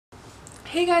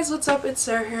Hey guys, what's up? It's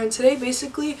Sarah here, and today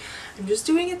basically I'm just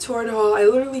doing a Torrid haul. I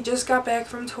literally just got back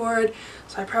from Torrid,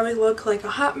 so I probably look like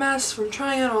a hot mess from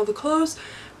trying on all the clothes,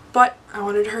 but I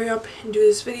wanted to hurry up and do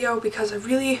this video because I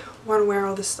really want to wear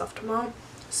all this stuff tomorrow.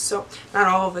 So, not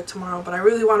all of it tomorrow, but I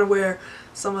really want to wear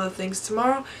some of the things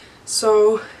tomorrow.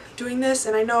 So, doing this,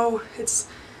 and I know it's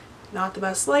not the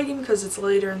best lighting because it's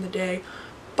later in the day,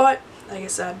 but like I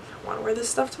said, I want to wear this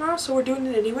stuff tomorrow, so we're doing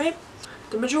it anyway.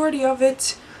 The majority of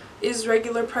it is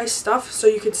regular price stuff, so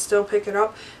you can still pick it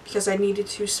up because I needed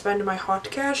to spend my hot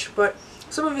cash, but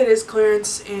some of it is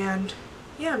clearance, and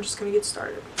yeah, I'm just gonna get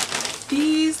started.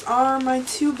 These are my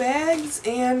two bags,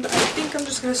 and I think I'm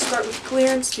just gonna start with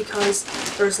clearance because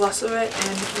there's less of it,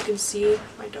 and you can see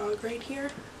my dog right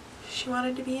here. She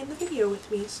wanted to be in the video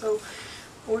with me, so,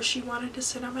 or she wanted to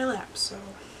sit on my lap, so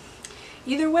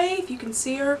either way, if you can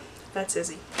see her, that's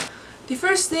Izzy. The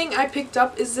first thing I picked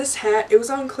up is this hat. It was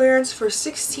on clearance for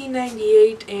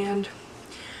 $16.98, and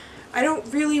I don't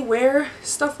really wear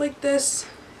stuff like this,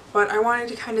 but I wanted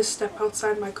to kind of step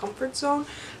outside my comfort zone,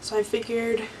 so I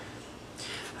figured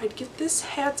I'd get this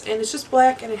hat, and it's just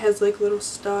black, and it has like little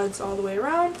studs all the way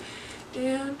around,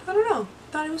 and I don't know,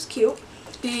 thought it was cute.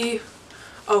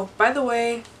 Oh, by the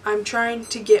way, I'm trying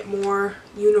to get more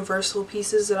universal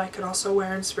pieces that I could also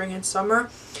wear in spring and summer.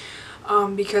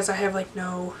 Because I have like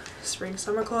no spring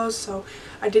summer clothes, so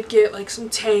I did get like some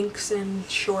tanks and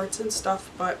shorts and stuff,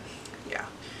 but yeah.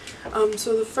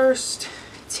 So the first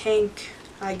tank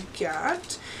I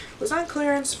got was on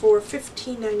clearance for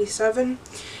 $15.97. It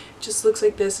just looks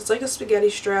like this. It's like a spaghetti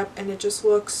strap, and it just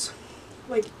looks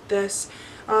like this.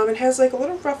 It has like a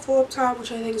little ruffle up top,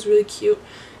 which I think is really cute,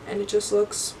 and it just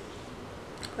looks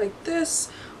like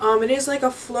this. It is like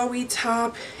a flowy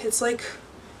top. It's like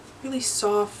really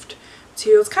soft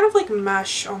too. It's kind of like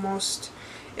mesh almost.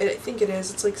 I think it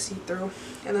is. It's like see-through.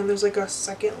 And then there's like a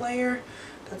second layer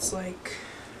that's like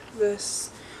this.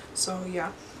 So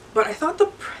yeah. But I thought the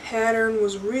pattern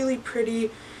was really pretty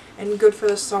and good for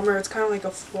the summer. It's kind of like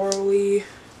a florally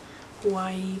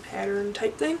Hawaii pattern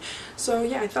type thing. So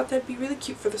yeah, I thought that'd be really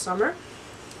cute for the summer.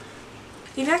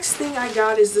 The next thing I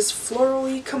got is this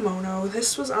florally kimono.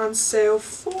 This was on sale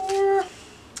for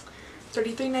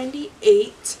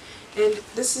 $33.98. And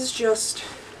this is just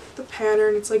the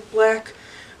pattern. It's like black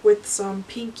with some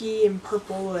pinky and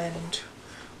purple and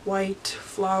white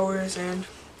flowers, and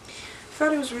I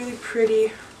thought it was really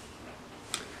pretty.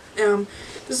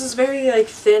 This is very like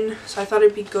thin, so I thought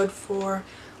it'd be good for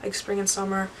like spring and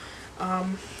summer. But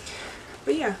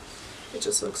yeah, it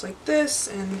just looks like this,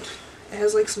 and it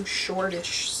has like some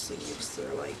shortish sleeves.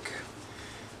 They're like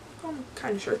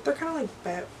kind of short. They're kind of like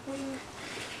bat wing,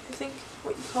 I think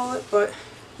what you call it, but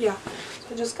yeah,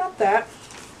 so I just got that.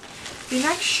 The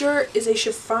next shirt is a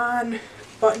chiffon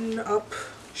button-up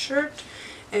shirt,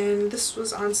 and this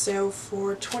was on sale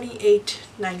for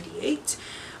 $28.98.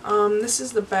 This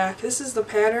is the back. This is the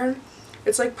pattern.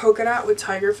 It's like polka dot with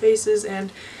tiger faces,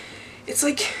 and it's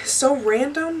like so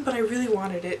random, but I really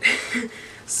wanted it.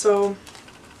 So,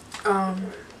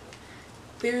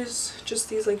 there's just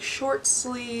these like short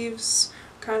sleeves,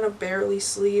 kind of barely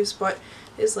sleeves, but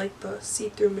is like the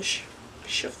see-through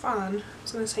chiffon, I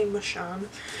was going to say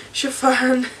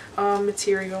chiffon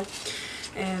material,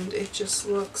 and it just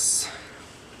looks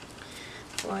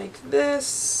like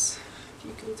this, if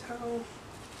you can tell.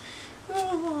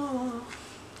 Oh,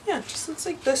 yeah, it just looks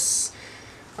like this.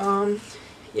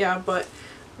 Yeah, but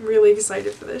I'm really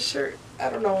excited for this shirt. I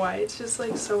don't know why, it's just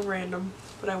like so random,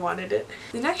 but I wanted it.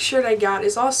 The next shirt I got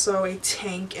is also a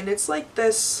tank, and it's like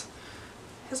this.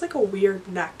 It has like a weird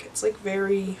neck. It's like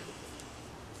very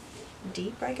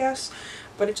deep, I guess,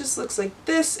 but it just looks like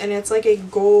this, and it's like a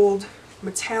gold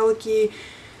metallic-y,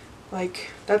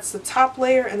 like that's the top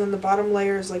layer, and then the bottom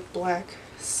layer is like black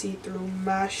see-through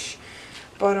mesh.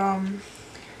 But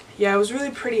yeah, it was really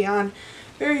pretty on,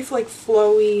 very like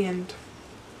flowy, and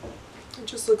it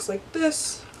just looks like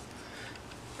this.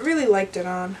 I really liked it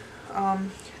on.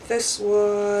 This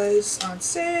was on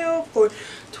sale for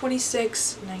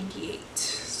 $26.98.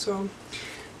 So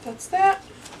that's that.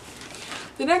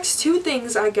 The next two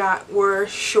things I got were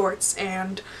shorts,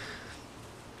 and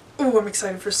oh, I'm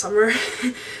excited for summer.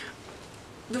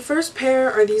 The first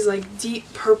pair are these like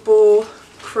deep purple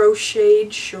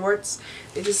crocheted shorts.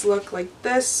 They just look like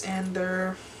this, and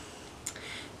they're,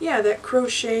 yeah, that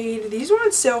crocheted. These were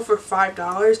on sale for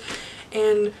 $5,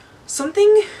 and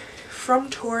something from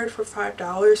Torrid for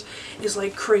 $5 is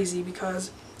like crazy,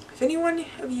 because if anyone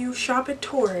of you shop at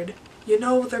Torrid, you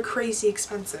know they're crazy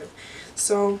expensive.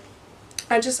 So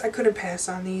I couldn't pass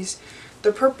on these.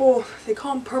 The purple, they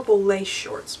call them purple lace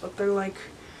shorts, but they're like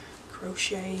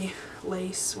crochet,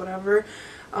 lace, whatever.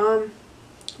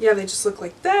 yeah, they just look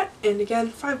like that. And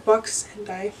again, $5, and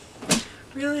I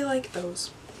really like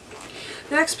those.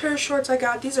 The next pair of shorts I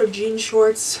got, these are jean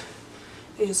shorts.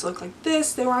 They just look like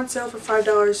this. They were on sale for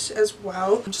 $5 as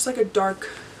well. Just like a dark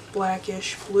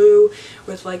blackish blue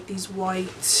with like these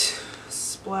white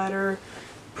splatter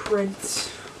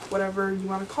print, whatever you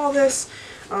want to call this.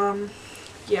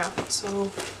 Yeah,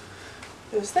 so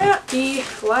there's that. The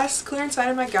last clearance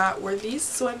item I got were these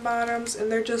swim bottoms,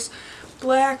 and they're just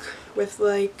black with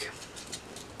like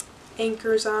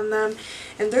anchors on them,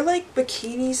 and they're like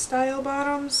bikini style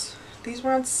bottoms. These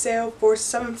were on sale for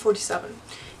 $7.47,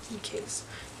 in case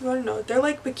you want to know. They're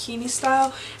like bikini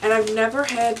style, and I've never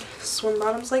had swim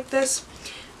bottoms like this.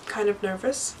 I'm kind of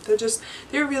nervous.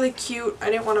 They're really cute. I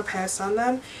didn't want to pass on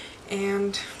them,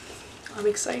 and I'm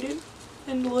excited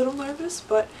and a little nervous,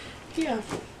 but yeah.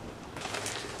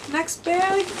 Next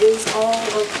bag is all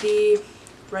of the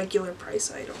regular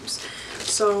price items.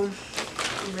 So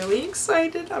I'm really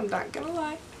excited, I'm not gonna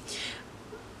lie.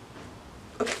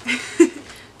 Okay.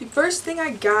 The first thing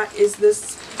I got is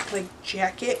this like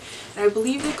jacket, and I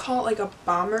believe they call it like a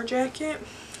bomber jacket.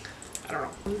 I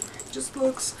don't know. It just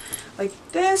looks like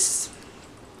this.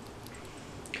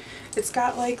 It's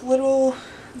got like little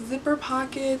zipper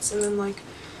pockets, and then like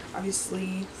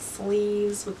obviously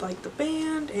sleeves with like the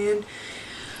band, and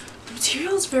the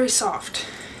material is very soft,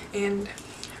 and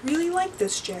I really like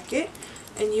this jacket.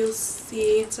 And you'll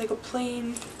see it's like a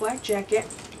plain black jacket,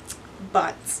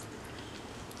 but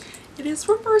it is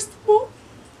reversible,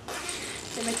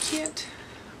 and I can't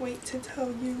wait to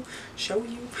show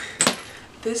you.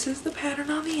 This is the pattern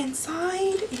on the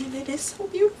inside, and it is so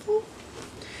beautiful.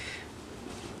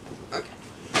 Okay,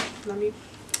 let me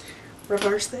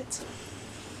reverse it.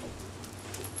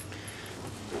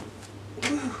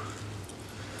 Ooh.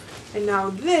 And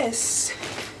now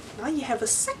you have a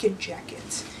second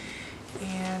jacket.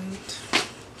 And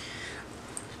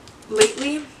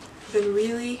lately I've been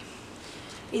really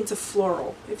into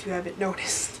floral, if you haven't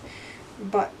noticed.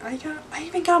 But I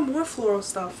even got more floral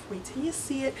stuff. Wait till you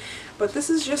see it. But this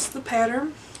is just the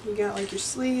pattern. You got like your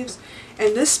sleeves,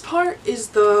 and this part is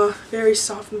the very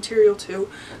soft material too,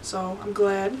 so I'm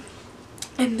glad.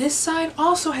 And this side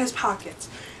also has pockets,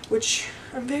 which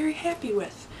I'm very happy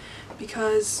with,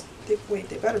 because they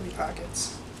better be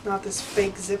pockets, not this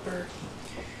fake zipper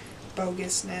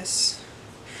bogusness.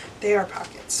 They are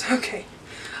pockets. Okay.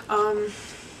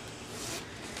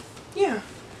 Yeah.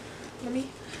 Let me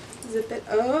zip it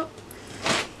up.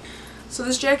 So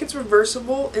this jacket's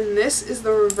reversible, and this is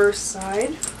the reverse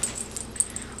side.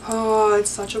 Oh, it's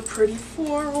such a pretty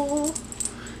floral.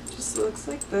 Just looks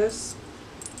like this.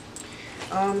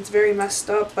 It's very messed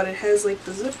up, but it has like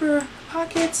the zipper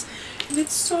pockets, and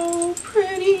it's so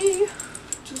pretty.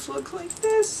 Just looks like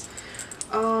this.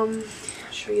 I'll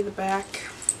show you the back.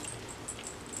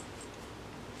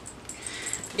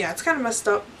 Yeah, it's kind of messed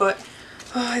up, but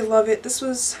I love it. This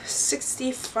was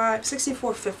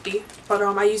 $64.50, but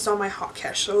I used all my hot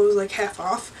cash, so it was like half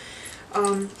off.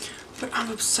 But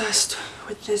I'm obsessed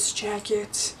with this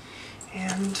jacket,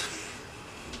 and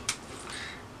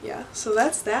yeah, so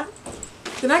that's that.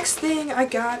 The next thing I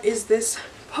got is this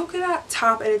polka dot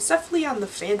top, and it's definitely on the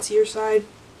fancier side.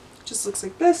 It just looks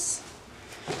like this.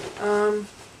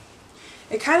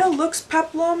 It kind of looks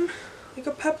peplum, like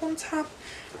a peplum top.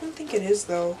 I don't think it is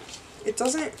though. It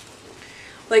doesn't,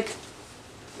 like,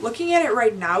 looking at it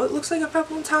right now it looks like a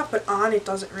peplum top, but on it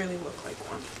doesn't really look like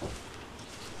one.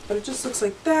 But it just looks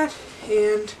like that,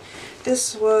 and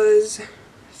this was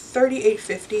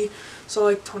 $38.50, so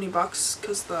like 20 bucks,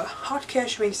 because the hot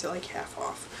cash makes it like half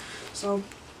off. So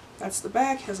that's the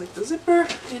back, has like the zipper,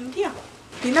 and yeah.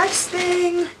 The next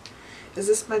thing is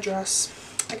this, my dress.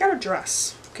 I got a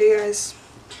dress, okay guys,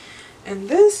 and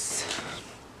this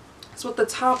is what the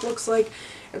top looks like.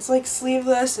 It's like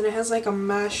sleeveless, and it has like a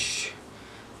mesh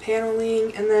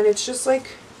paneling, and then it's just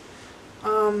like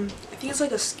I think it's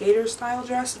like a skater style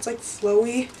dress. It's like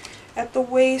flowy at the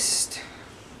waist.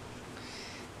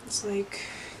 It's like,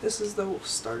 this is the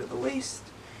start of the waist.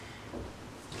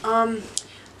 I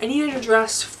needed a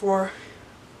dress for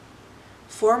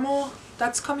formal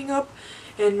that's coming up,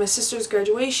 and my sister's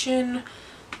graduation,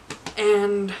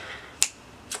 and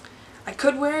I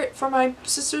could wear it for my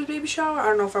sister's baby shower. I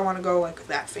don't know if I want to go like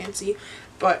that fancy,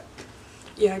 but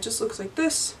yeah, it just looks like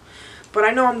this. But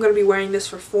I know I'm going to be wearing this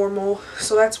for formal,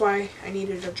 so that's why I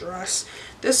needed a dress.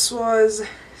 This was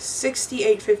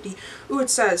 $68.50. Ooh, it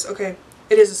says, okay,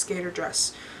 it is a skater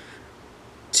dress.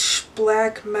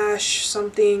 Black mesh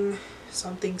something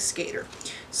skater.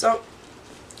 So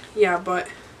yeah, but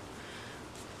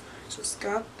I just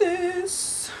got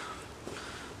this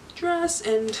dress,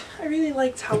 and I really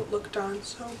liked how it looked on,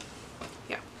 so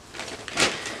yeah.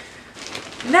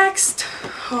 Next,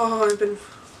 oh,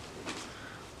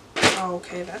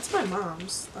 okay, that's my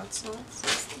mom's. That's not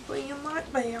supposed to be in my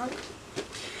bag.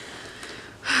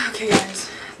 Okay guys,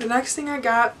 the next thing I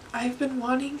got, I've been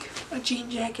wanting a jean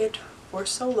jacket for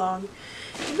so long.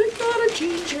 And I got a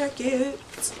jean jacket.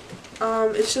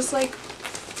 It's just like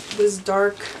this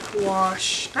dark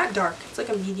wash, not dark, it's like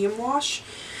a medium wash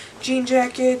jean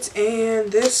jacket,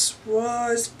 and this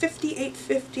was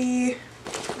 $58.50.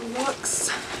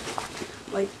 Looks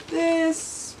like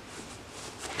this.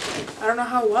 I don't know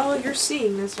how well you're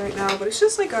seeing this right now, but it's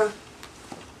just like a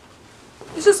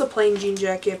plain jean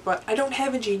jacket, but I don't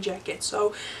have a jean jacket,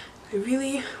 so I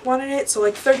really wanted it, so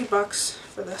like 30 bucks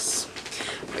for this.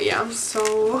 But yeah, I'm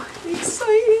so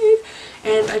excited,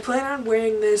 and I plan on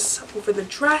wearing this over the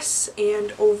dress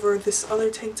and over this other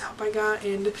tank top I got,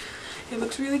 and it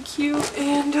looks really cute,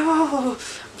 and oh,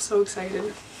 I'm so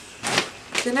excited.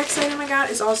 The next item I got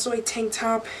is also a tank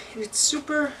top, and it's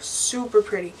super, super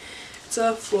pretty. It's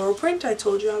a floral print. I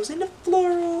told you I was into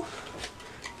floral.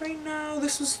 Right now,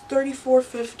 this was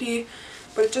 $34.50,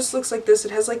 but it just looks like this.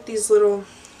 It has like these little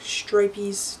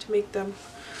stripies to make them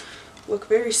look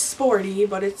very sporty,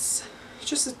 but it's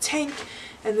just a tank,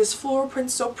 and this floral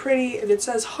print's so pretty, and it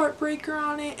says Heartbreaker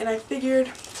on it, and I figured,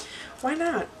 why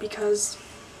not? Because,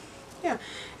 yeah,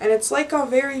 and it's like a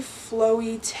very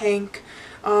flowy tank.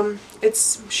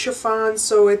 It's chiffon,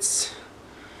 so it's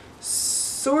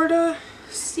sorta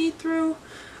see-through,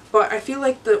 but I feel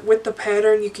like with the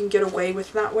pattern you can get away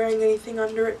with not wearing anything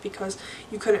under it because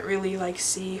you couldn't really like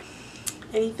see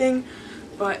anything,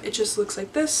 but it just looks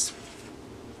like this.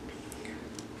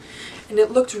 And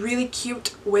it looked really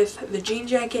cute with the jean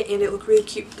jacket, and it looked really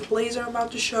cute with the blazer I'm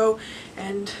about to show,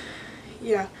 and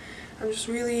yeah, I'm just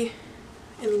really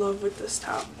in love with this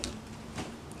top.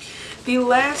 The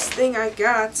last thing I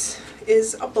got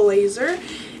is a blazer,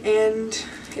 and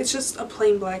it's just a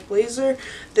plain black blazer.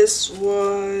 This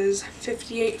was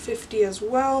 $58.50 as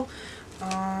well.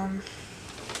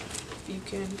 If you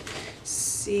can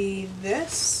see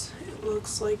this, it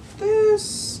looks like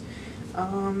this.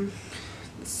 The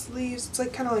sleeves, it's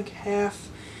like kind of like half.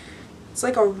 It's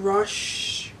like a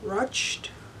ruched,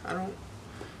 I don't,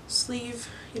 sleeve,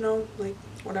 you know, like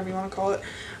whatever you want to call it.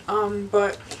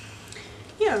 But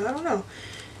yeah, I don't know.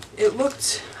 It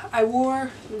looked, I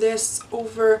wore this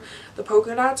over the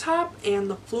polka dot top and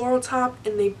the floral top,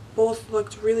 and they both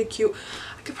looked really cute.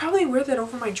 I could probably wear that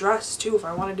over my dress too if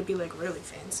I wanted to be like really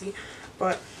fancy,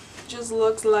 but it just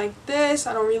looks like this.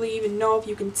 I don't really even know if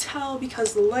you can tell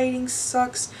because the lighting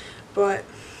sucks, but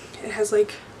it has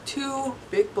like two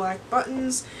big black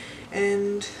buttons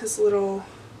and this little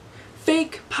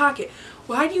fake pocket.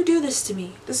 Why do you do this to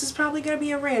me? This is probably going to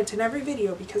be a rant in every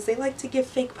video because they like to give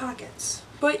fake pockets.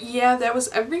 But yeah, that was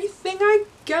everything I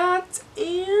got,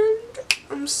 and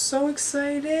I'm so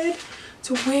excited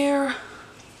to wear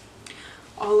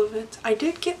all of it. I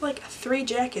did get like 3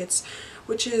 jackets,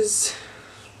 which is,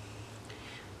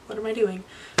 what am I doing?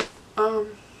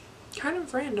 Kind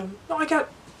of random. No, I got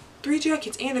 3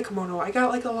 jackets and a kimono. I got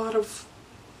like a lot of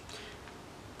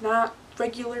not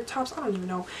regular tops. I don't even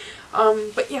know.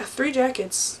 But yeah, 3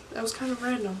 jackets. That was kind of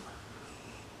random.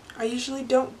 I usually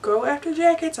don't go after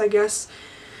jackets. I guess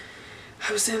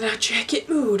I was in a jacket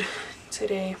mood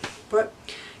today. But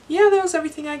yeah, that was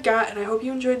everything I got, and I hope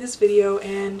you enjoyed this video,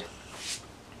 and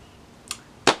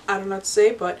I don't know what to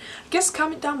say, but I guess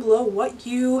comment down below what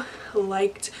you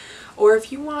liked, or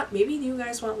if you want, maybe you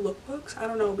guys want lookbooks. I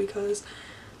don't know, because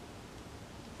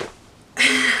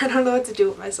I don't know what to do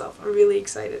with myself. I'm really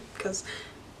excited because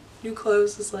new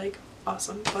clothes is like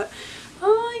awesome. But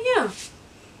yeah,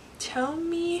 tell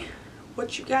me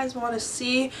what you guys want to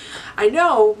see. I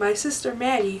know my sister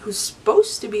Maddie, who's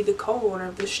supposed to be the co-owner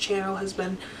of this channel, has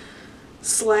been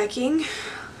slacking.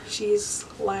 She's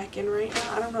slacking right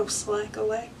now. I don't know if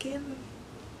slack-a-lacking.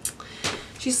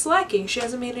 She's slacking. She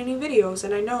hasn't made any videos,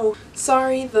 and I know,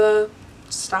 sorry, the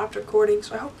stopped recording,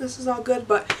 so I hope this is all good,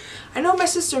 but I know my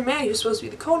sister Maddie, who's supposed to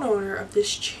be the co-owner of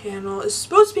this channel, is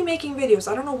supposed to be making videos.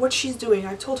 I don't know what she's doing.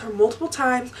 I've told her multiple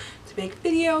times to make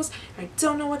videos. I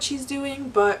don't know what she's doing,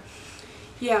 but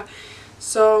yeah.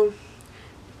 So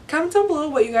comment down below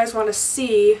what you guys want to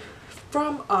see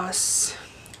from us,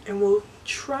 and we'll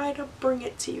try to bring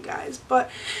it to you guys. But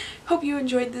hope you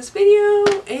enjoyed this video,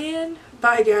 and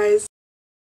bye guys.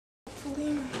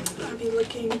 Hopefully I'll be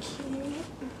looking cute.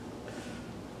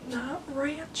 Not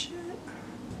ratchet.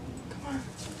 Come on.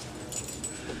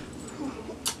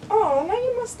 Oh, now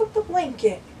you messed up the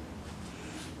blanket.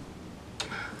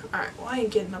 Alright, well I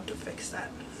ain't getting up to fix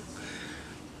that.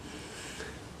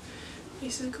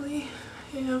 Basically,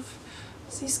 I have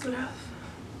this glove.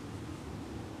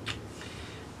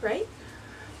 Right?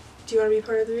 Do you want to be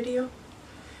part of the video?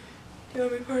 Do you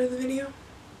want to be part of the video?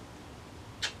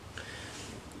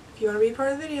 If you want to be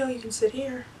part of the video, you can sit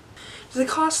here. Does it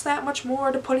cost that much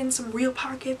more to put in some real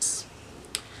pockets?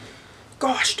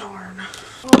 Gosh darn.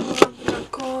 Oh,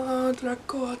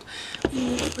 God.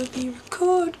 Live with the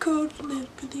record code. Live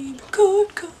with the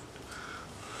record code.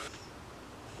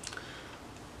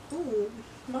 Ooh,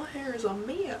 my hair is a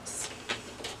mess.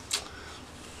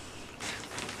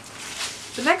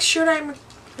 The next shirt I'm